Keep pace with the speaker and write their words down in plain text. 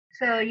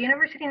So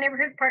University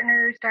Neighborhood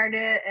Partners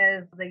started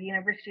as the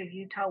University of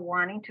Utah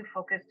wanting to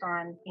focus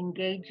on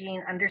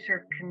engaging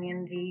underserved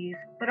communities,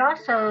 but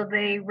also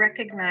they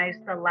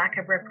recognized the lack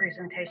of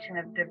representation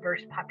of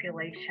diverse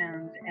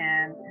populations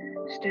and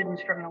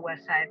students from the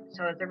West Side.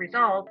 So as a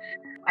result,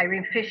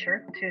 Irene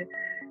Fisher to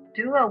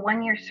do a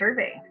one-year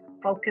survey,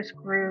 focus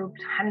groups,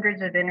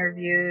 hundreds of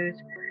interviews,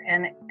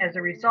 and as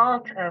a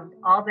result of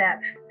all that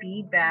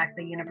feedback,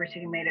 the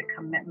university made a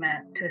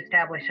commitment to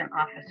establish an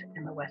office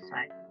in the West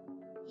Side.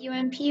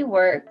 UNP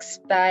works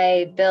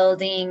by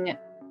building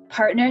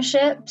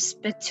partnerships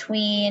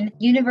between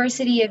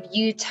University of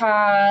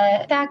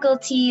Utah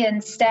faculty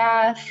and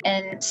staff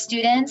and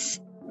students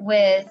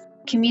with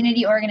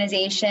community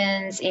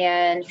organizations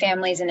and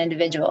families and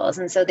individuals.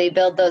 And so they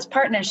build those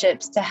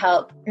partnerships to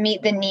help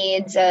meet the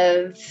needs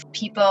of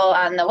people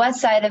on the west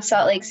side of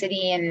Salt Lake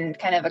City and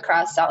kind of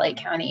across Salt Lake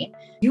County.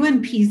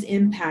 UNP's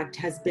impact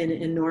has been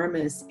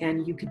enormous,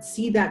 and you could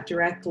see that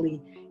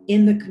directly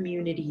in the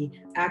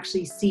community,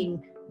 actually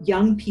seeing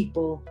young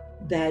people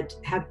that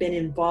have been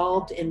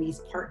involved in these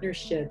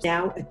partnerships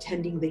now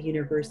attending the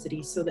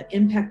university. So the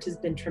impact has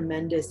been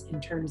tremendous in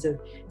terms of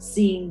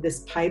seeing this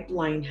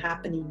pipeline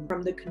happening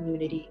from the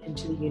community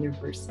into the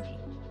university.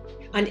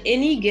 On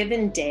any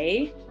given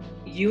day,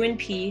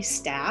 UNP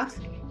staff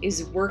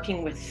is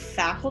working with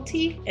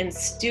faculty and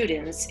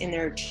students in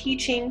their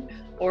teaching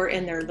or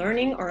in their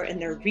learning or in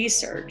their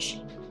research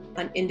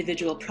on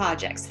individual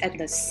projects. At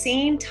the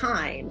same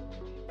time,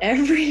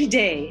 every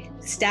day,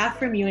 staff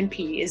from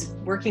UNP is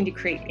working to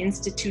create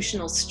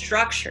institutional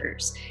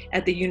structures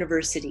at the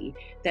university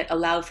that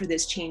allow for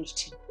this change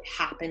to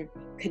happen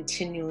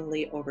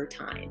continually over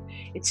time.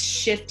 It's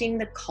shifting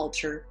the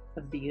culture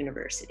of the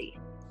university.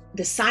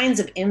 The signs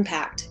of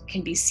impact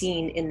can be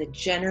seen in the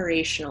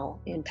generational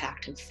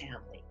impact of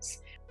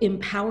families.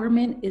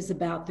 Empowerment is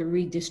about the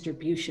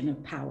redistribution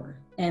of power.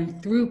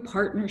 And through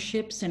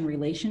partnerships and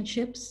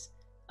relationships,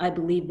 I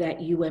believe that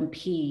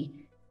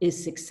UNP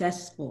is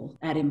successful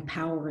at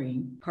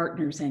empowering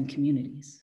partners and communities.